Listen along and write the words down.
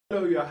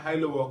Hello, you are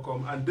highly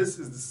welcome, and this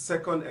is the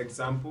second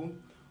example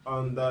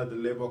under the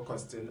labor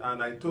costing.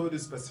 And I told you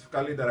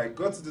specifically that I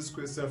got this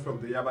question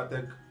from the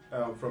Yabatech,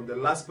 from the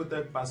last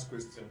Potech past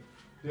question.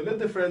 The only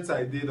difference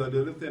I did, or the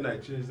only thing I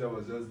changed there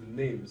was just the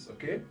names,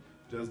 okay?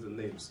 Just the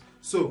names.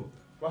 So,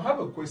 we have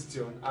a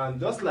question, and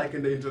just like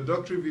in the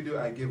introductory video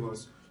I gave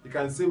us, you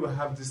can see we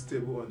have this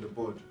table on the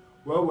board,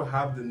 where we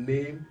have the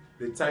name,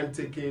 the time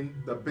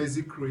taken, the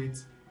basic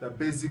rate, the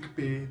basic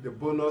pay, the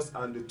bonus,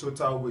 and the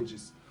total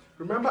wages.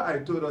 Remember, I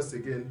told us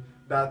again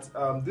that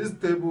this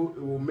table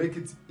will make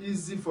it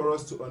easy for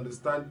us to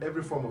understand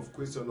every form of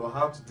question or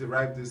how to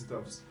derive these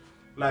stuffs.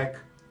 Like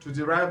to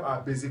derive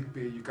our basic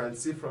pay, you can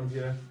see from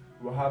here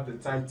we'll have the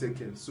time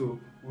taken. So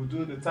we'll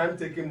do the time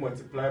taken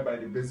multiplied by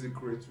the basic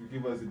rate will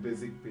give us the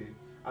basic pay,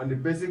 and the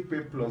basic pay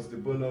plus the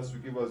bonus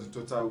will give us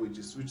the total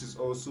wages, which is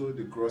also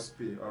the gross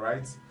pay. All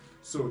right.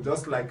 So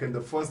just like in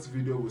the first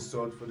video we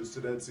saw for the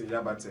students in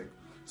Yabatech.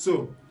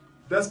 So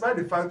despite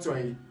the fact you're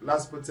in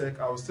last Potech,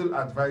 I will still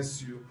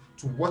advise you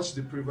to watch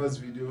the previous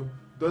video.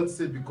 Don't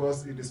say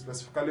because it is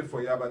specifically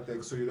for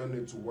Yabatech, so you don't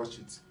need to watch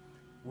it.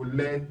 We'll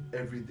learn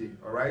every day,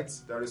 all right?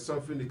 There is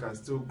something you can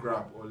still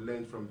grab or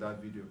learn from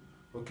that video.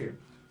 Okay,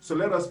 so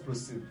let us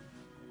proceed.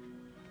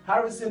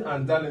 Harrison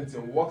and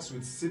Darlington works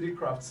with CD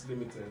Crafts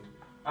Limited,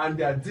 and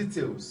their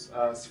details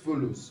are as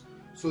follows.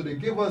 So they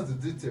gave us the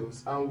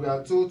details, and we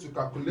are told to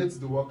calculate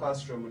the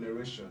workers'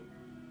 remuneration.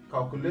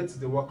 Calculate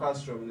the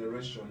workers'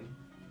 remuneration.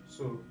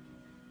 So,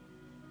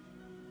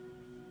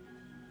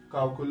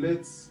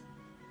 calculate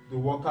the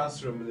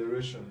workers'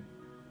 remuneration.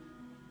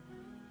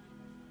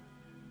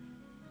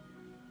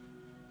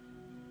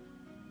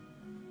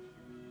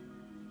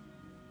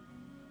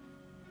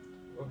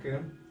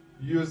 Okay,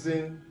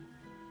 using,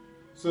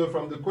 so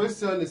from the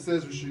question it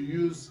says we should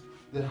use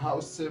the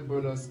house sale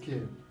bonus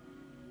scheme.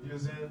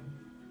 Using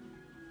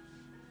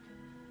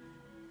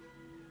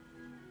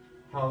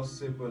house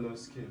sale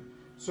bonus scheme.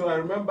 So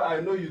I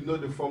know you know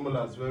the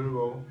formulas very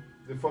well.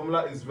 The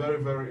formula is very,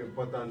 very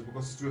important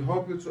because it will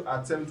help you to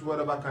attempt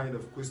whatever kind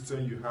of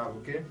question you have,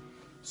 okay?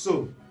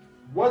 So,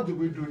 what do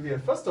we do here?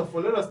 First of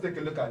all, let us take a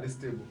look at this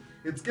table.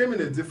 It came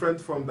in a different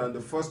form than the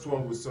first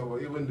one we saw, or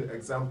even the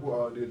example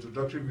or the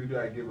introductory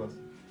video I gave us.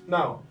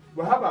 Now,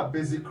 we have our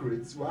basic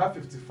rates. We have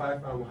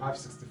 55 and we have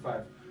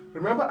 65.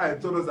 Remember, I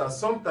told us that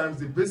sometimes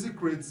the basic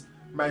rates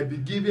might be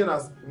given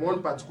as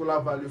one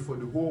particular value for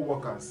the whole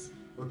workers.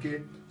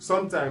 Okay,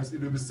 sometimes it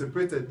will be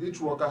separated,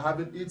 each worker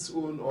having its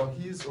own or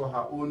his or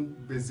her own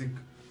basic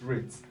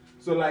rate.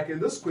 So like in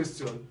this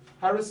question,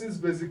 Harrison's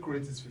basic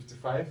rate is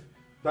 55,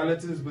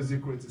 Darlington's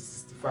basic rate is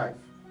 65.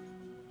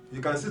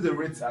 You can see the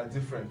rates are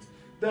different.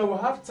 Then we'll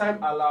have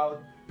time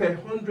allowed per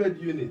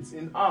 100 units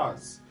in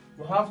hours.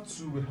 We have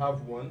 2, we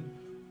have 1.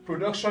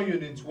 Production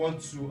units 1,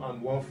 2,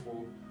 and 1,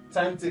 4.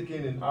 Time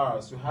taken in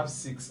hours, we have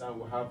 6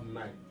 and we have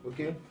 9.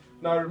 Okay.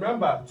 Now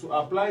remember, to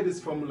apply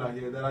this formula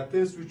here, there are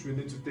things which we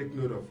need to take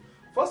note of.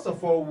 First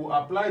of all,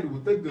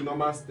 we'll take the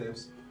normal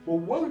steps, but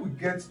when we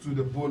get to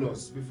the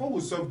bonus, before we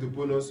solve the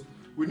bonus,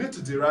 we need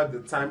to derive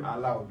the time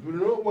allowed. We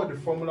know what the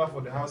formula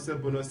for the house sale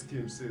bonus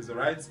scheme says,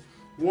 alright?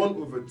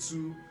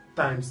 1/2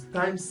 times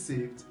time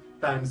saved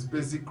times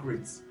basic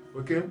rates,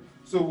 okay?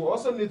 So we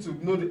also need to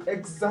know the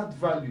exact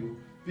value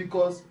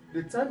because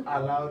the time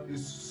allowed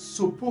is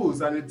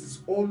supposed and it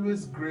is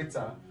always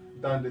greater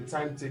than the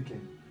time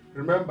taken.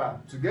 Remember,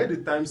 to get the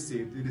time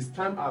saved, it is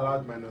time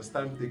allowed minus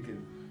time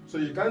taken. So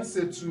you can't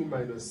say 2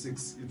 minus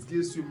 6, it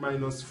gives you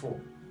minus 4.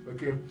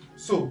 Okay,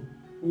 so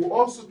we'll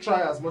also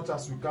try as much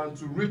as we can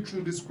to read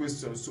through these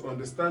questions to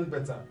understand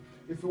better.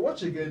 If you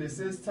watch again, it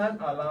says time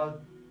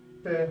allowed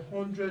per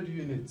 100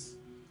 units.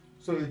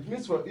 So it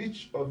means for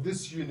each of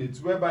these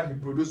units, whereby he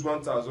produced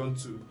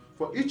 1,002,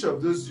 for each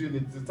of those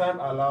units, the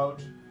time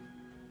allowed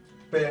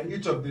per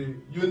each of the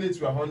units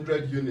were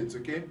 100 units,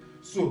 okay?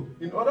 So,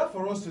 in order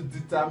for us to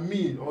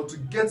determine or to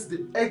get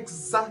the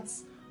exact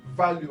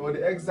value or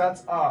the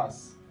exact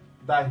hours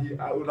that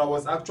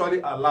was actually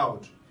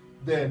allowed,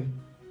 then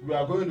we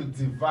are going to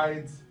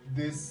divide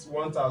this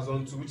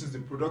 1,002, which is the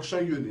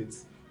production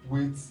units,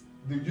 with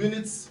the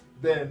units,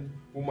 then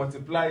we'll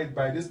multiply it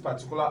by this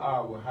particular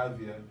hour we have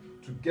here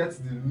to get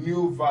the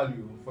new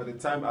value for the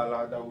time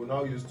allowed that we'll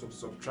now use to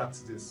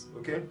subtract this,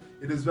 okay?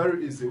 It is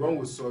very easy. When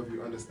we solve,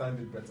 you understand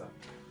it better.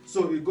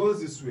 So it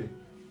goes this way.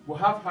 We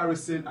have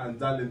Harrison and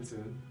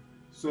Darlington.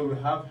 So we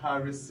have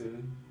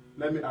Harrison,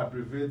 let me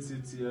abbreviate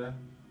it here,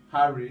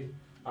 Harry,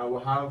 and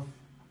we have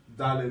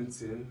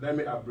Darlington. Let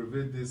me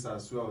abbreviate this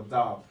as well,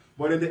 Dal.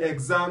 But in the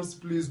exams,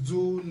 please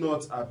do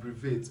not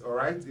abbreviate, all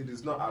right? It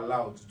is not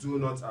allowed. Do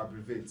not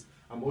abbreviate.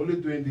 I'm only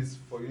doing this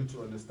for you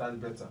to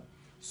understand better.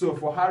 So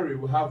for Harry,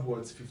 we have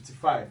what?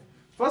 55.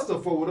 First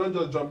of all, we don't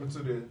just jump into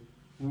the,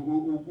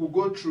 we'll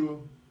go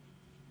through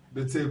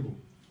the table.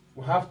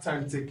 We have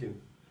time taken.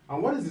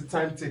 And what is the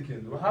time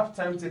taken? We have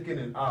time taken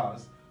in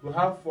hours. We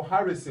have, for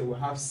Harrison, we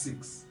have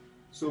 6.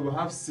 So we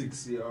have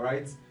 6 here, all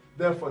right?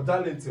 Then for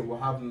Darlington, we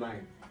have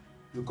 9.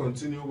 We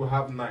continue, we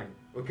have 9,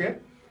 okay?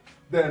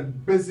 Then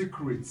basic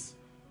rates.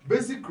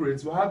 Basic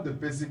rates, we have the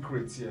basic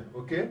rate here,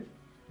 okay?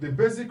 The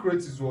basic rate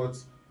is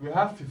what? we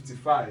have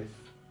 55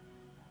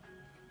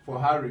 for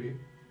Harry,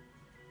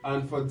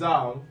 and for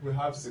Dal, we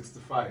have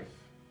 65.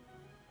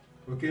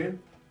 Okay?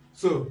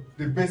 So,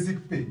 the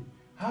basic pay.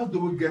 How do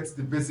we get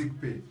the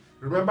basic pay?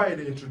 Remember in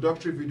the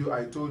introductory video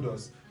I told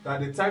us that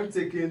the time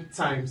taken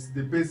times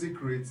the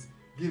basic rate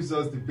gives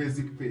us the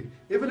basic pay.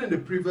 Even in the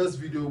previous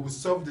video, we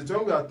solved it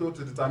when we are told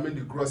to determine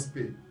the gross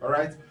pay.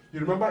 Alright?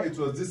 You remember it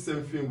was this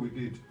same thing we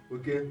did.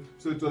 Okay?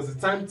 So it was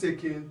the time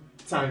taken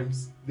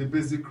times the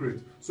basic rate.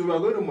 So we are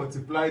going to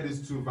multiply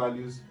these two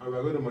values and we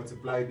are going to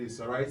multiply this.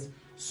 Alright?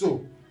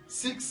 So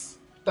 6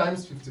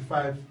 times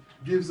 55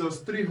 gives us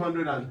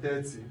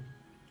 330.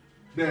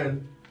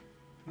 Then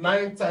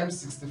 9 times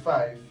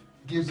 65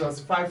 gives us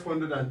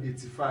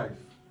 585.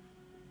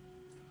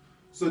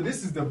 So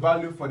this is the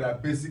value for their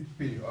basic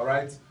pay,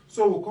 alright?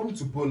 So we'll come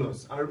to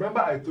bonus. And remember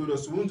I told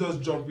us we won't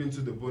just jump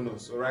into the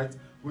bonus, alright?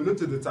 We need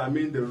to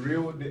determine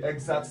the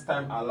exact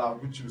time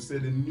allowed, which we say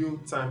the new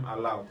time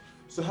allowed.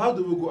 So how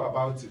do we go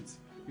about it?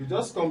 You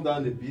just come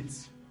down a bit,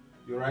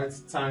 you write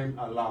time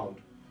allowed.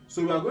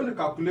 So we are going to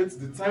calculate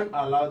the time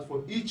allowed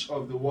for each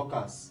of the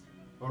workers,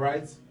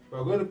 alright? We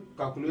are going to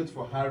calculate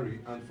for Harry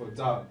and for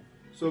Dal.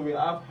 So we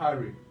have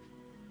Harry.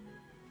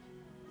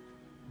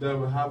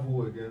 Then we have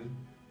who again?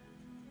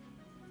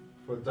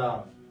 For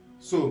Dal.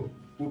 So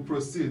we'll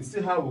proceed.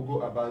 See how we'll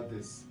go about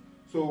this.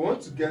 So we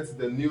want to get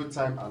the new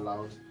time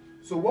allowed.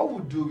 So what we'll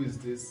do is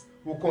this.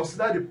 We'll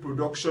consider the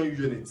production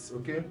units,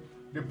 okay?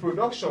 The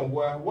production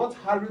where what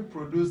Harry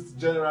produced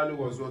generally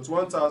was what?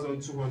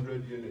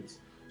 1,200 units.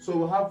 So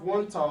we'll have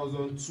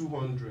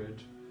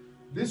 1,200.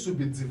 This will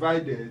be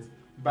divided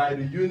by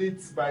the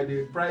units, by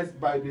the price,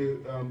 by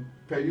the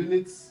per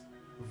unit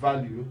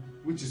value,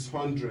 which is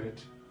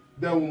 100.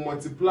 Then we'll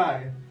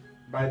multiply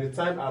by the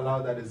time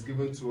allowed that is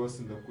given to us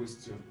in the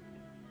question.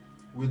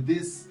 With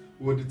this,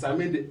 we'll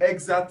determine the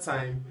exact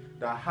time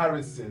that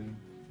Harrison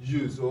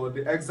used, or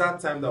the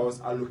exact time that was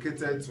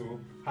allocated to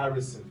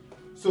Harrison.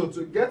 So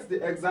to get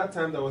the exact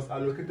time that was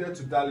allocated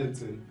to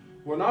Darlington,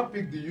 we'll now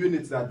pick the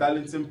units that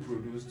Darlington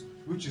produced,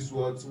 which is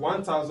what?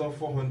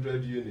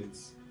 1,400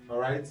 units.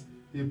 Alright?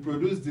 He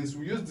produced this.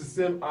 We use the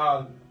same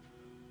R,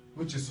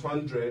 which is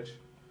 100,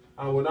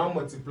 and we'll now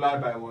multiply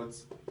by what?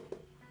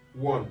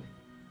 1.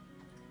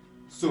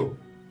 So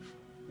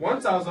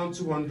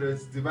 1,200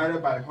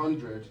 divided by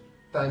 100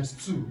 times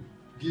 2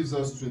 gives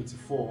us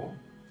 24.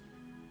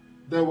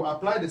 Then we'll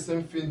apply the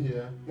same thing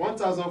here.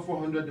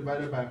 1,400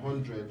 divided by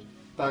 100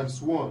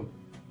 times 1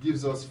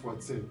 gives us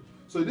 14.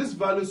 So these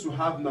values we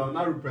have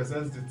now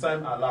represents the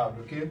time allowed,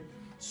 okay?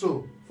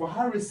 So for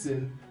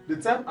Harrison, the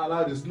time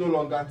allowed is no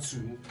longer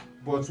 2,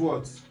 but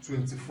what?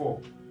 24,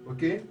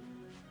 okay?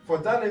 For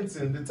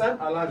Darlington, the time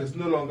allowed is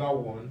no longer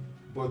 1,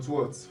 but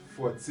what?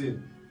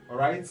 14,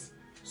 alright?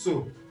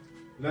 So,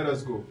 let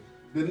us go.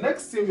 The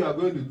next thing we are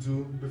going to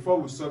do before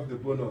we solve the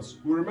bonus,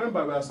 we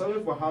remember we are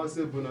solving for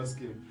household bonus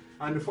scheme,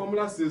 and the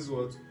formula says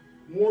what?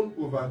 1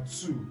 over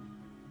 2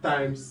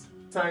 times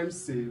time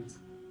saved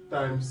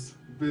times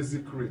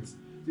basic rate.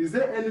 Is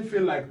there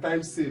anything like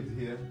time saved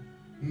here?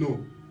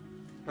 No.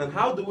 And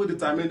how do we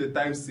determine the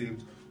time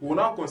saved? We will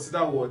now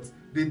consider what?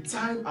 The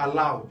time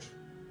allowed,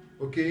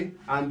 okay,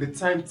 and the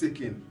time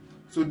taken.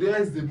 So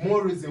there is the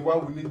more reason why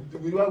we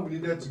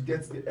needed to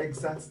get the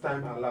exact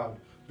time allowed,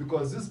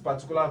 because this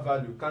particular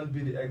value can't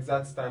be the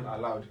exact time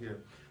allowed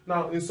here.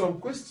 Now, in some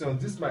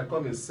questions, this might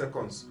come in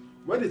seconds.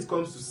 When it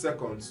comes to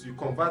seconds, you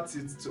convert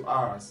it to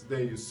hours,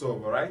 then you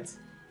solve, all right?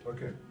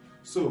 Okay.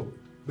 So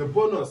the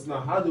bonus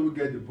now, how do we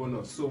get the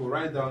bonus? So we'll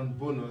write down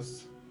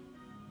bonus.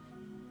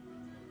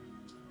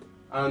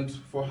 And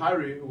for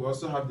Harry, we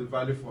also have the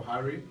value for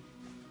Harry,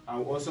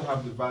 and we also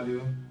have the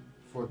value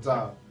for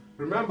Dal.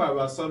 Remember, we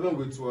are solving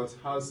with what?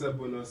 Household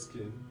bonus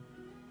scheme.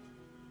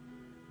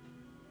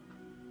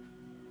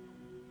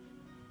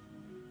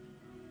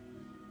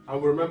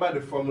 And we remember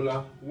the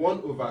formula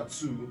 1 over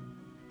 2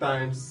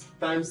 times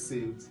time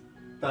saved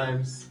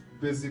times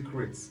basic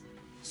rates.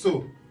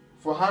 So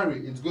for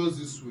Harry, it goes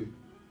this way: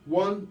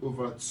 1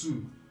 over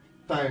 2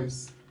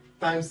 times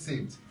time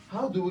saved.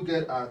 How do we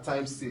get our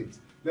time saved?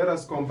 Let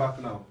us come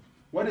back now.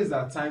 What is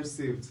our time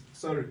saved?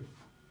 Sorry.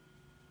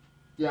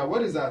 Yeah,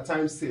 what is our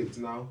time saved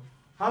now?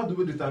 How do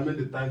we determine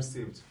the time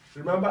saved?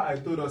 Remember, I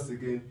told us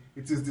again,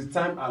 it is the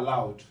time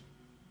allowed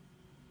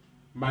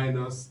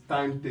minus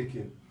time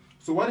taken.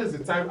 So what is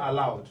the time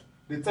allowed?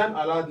 The time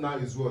allowed now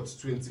is what?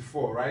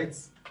 24, right?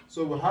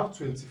 So we have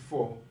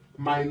 24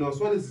 minus,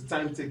 what is the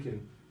time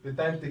taken? The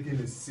time taken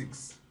is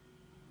 6.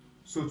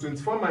 So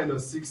 24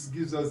 minus 6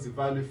 gives us the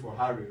value for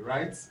Harry,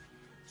 right?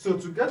 So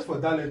to get for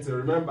Darlington,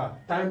 remember,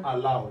 time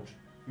allowed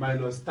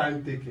minus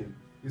time taken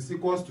is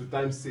equals to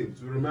time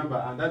saved. Remember,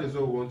 and that is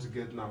what we want to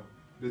get now.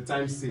 The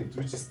time saved,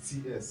 which is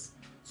TS.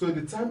 So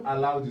the time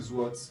allowed is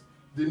what?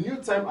 The new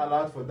time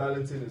allowed for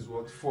Darlington is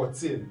what?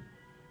 14.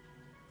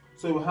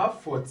 So we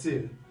have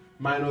 14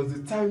 minus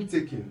the time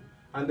taken.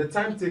 And the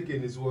time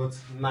taken is what?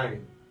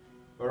 9.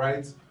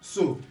 Alright?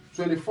 So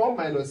 24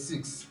 minus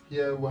 6,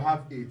 here we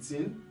have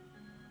 18.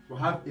 We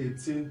have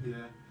 18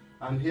 here.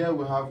 And here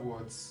we have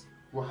what?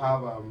 We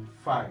have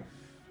 5.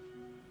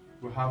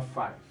 We have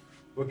 5.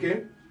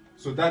 Okay,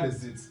 so that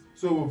is it.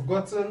 So we've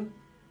gotten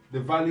the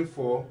value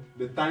for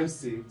the time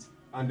saved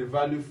and the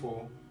value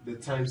for the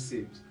time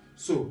saved.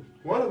 So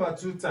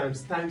 1/2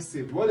 times time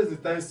saved. What is the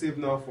time saved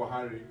now for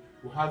Harry?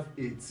 We have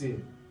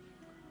 18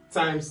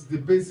 times the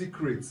basic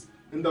rate.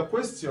 In the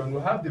question,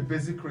 we have the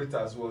basic rate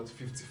as what?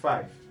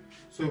 55.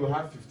 So we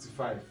have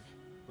 55.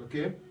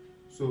 Okay,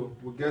 so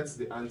we'll get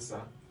the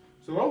answer.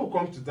 So when we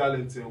come to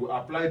Darlington, we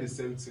apply the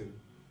same thing.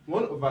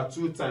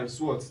 1/2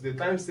 times what? The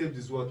time saved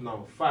is what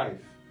now? 5.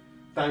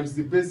 Times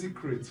the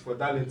basic rate for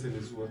Darlington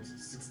is what?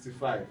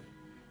 65.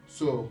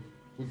 So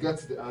we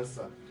get the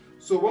answer.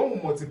 So when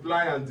we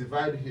multiply and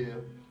divide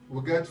here,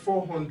 we get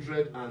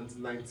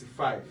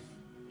 495.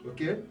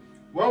 Okay?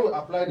 When we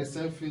apply the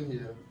same thing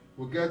here,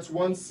 we get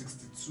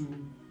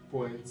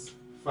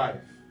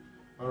 162.5.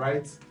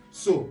 Alright?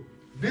 So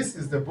this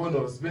is the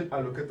bonus being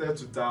allocated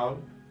to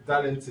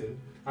Darlington,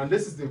 and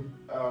this is the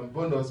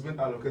bonus being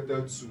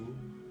allocated to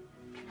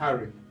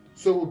Harry.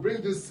 So we'll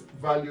bring these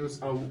values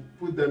and we'll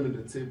put them in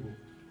the table.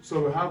 So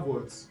we have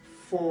what?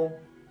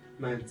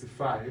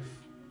 495,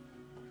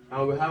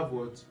 and we have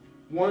what?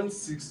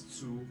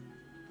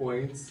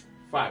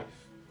 162.5.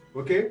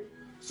 Okay?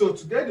 So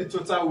to get the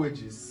total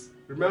wages,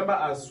 remember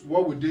as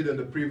what we did in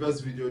the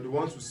previous video, the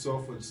ones we saw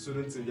for the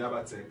students in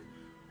Yabatech,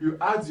 you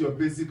add your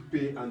basic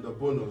pay and the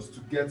bonus to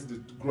get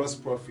the gross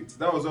profit.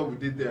 That was what we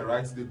did there,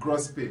 right? The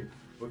gross pay.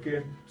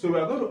 Okay? So we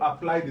are going to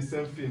apply the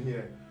same thing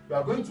here. We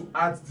are going to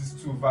add these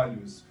two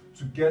values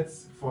to get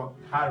for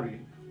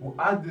Harry. We'll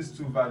add these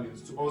two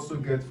values to also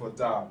get for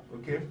Dar.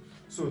 Okay?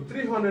 So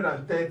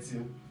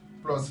 330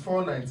 plus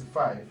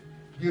 495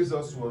 gives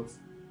us what?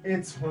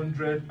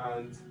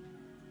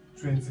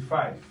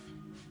 825.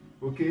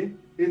 Okay?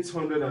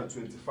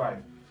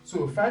 825.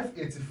 So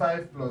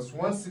 585 plus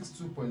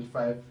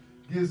 162.5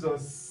 gives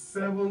us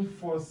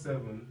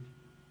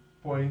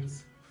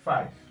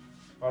 747.5.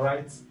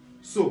 Alright?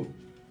 So,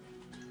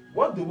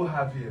 what do we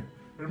have here?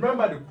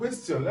 Remember the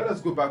question. Let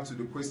us go back to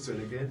the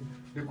question again.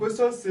 The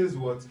question says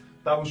what?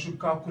 That we should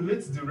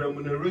calculate the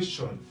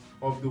remuneration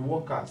of the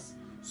workers.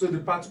 So the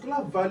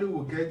particular value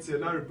we get here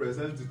now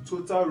represents the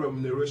total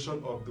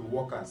remuneration of the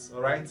workers.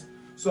 Alright?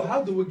 So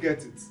how do we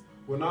get it?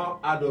 We'll now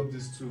add up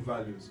these two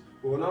values.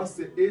 We will now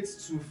say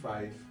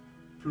 825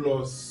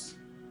 plus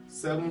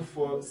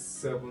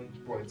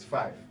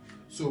 747.5.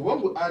 So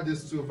when we add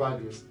these two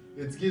values,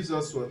 it gives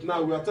us what?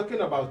 Now we are talking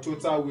about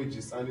total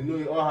wages, and you know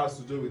it all has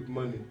to do with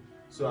money.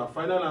 So our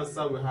final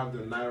answer, we have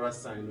the Naira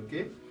sign,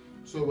 okay?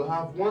 So we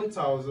have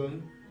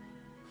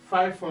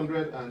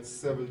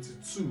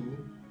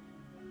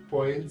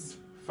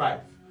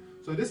 1,572.5.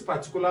 So this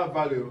particular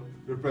value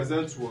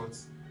represents what?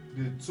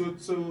 The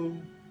total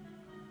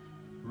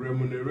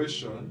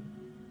remuneration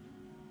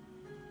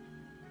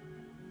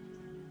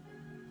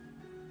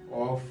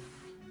of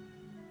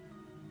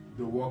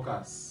the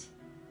workers.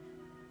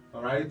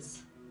 Alright?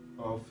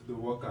 Of the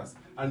workers.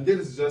 And this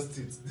is just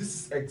it. This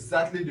is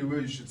exactly the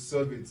way you should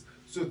solve it.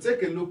 So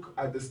take a look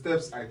at the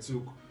steps I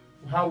took.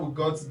 How we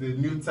got the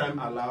new time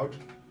allowed,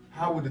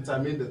 how we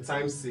determine the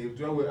time saved,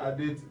 where we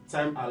added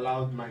time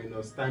allowed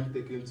minus time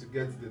taken to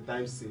get the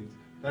time saved.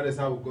 That is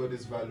how we got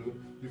this value.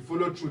 You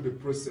follow through the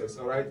process,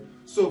 alright?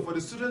 So for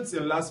the students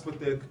in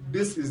LASPOTECH,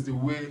 this is the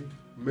way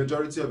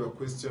majority of your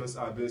questions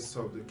are being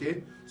solved,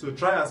 okay? So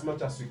try as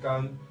much as you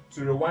can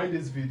to rewind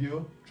this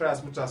video, try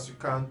as much as you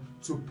can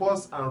to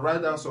pause and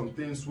write down some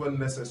things when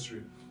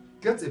necessary.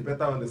 Get a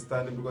better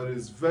understanding, because it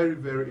is very,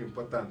 very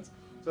important,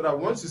 so that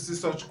once you see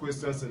such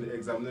questions in the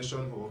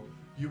examination hall,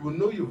 you will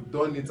know you've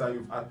done it and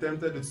you've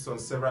attempted it on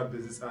several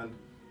bases and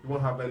you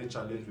won't have any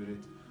challenge with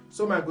it.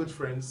 So my good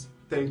friends,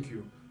 thank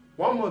you.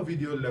 One more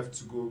video left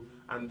to go,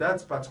 and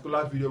that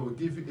particular video will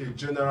give you a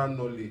general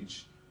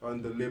knowledge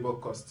on the labor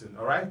costing,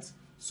 alright?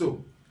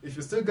 So, if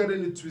you're still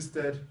getting it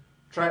twisted,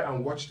 try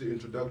and watch the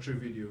introductory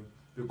video,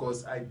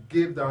 because I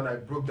broke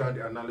down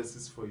the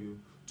analysis for you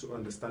to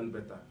understand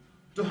better.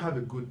 Do have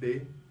a good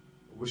day.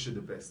 I wish you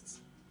the best.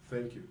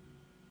 Thank you.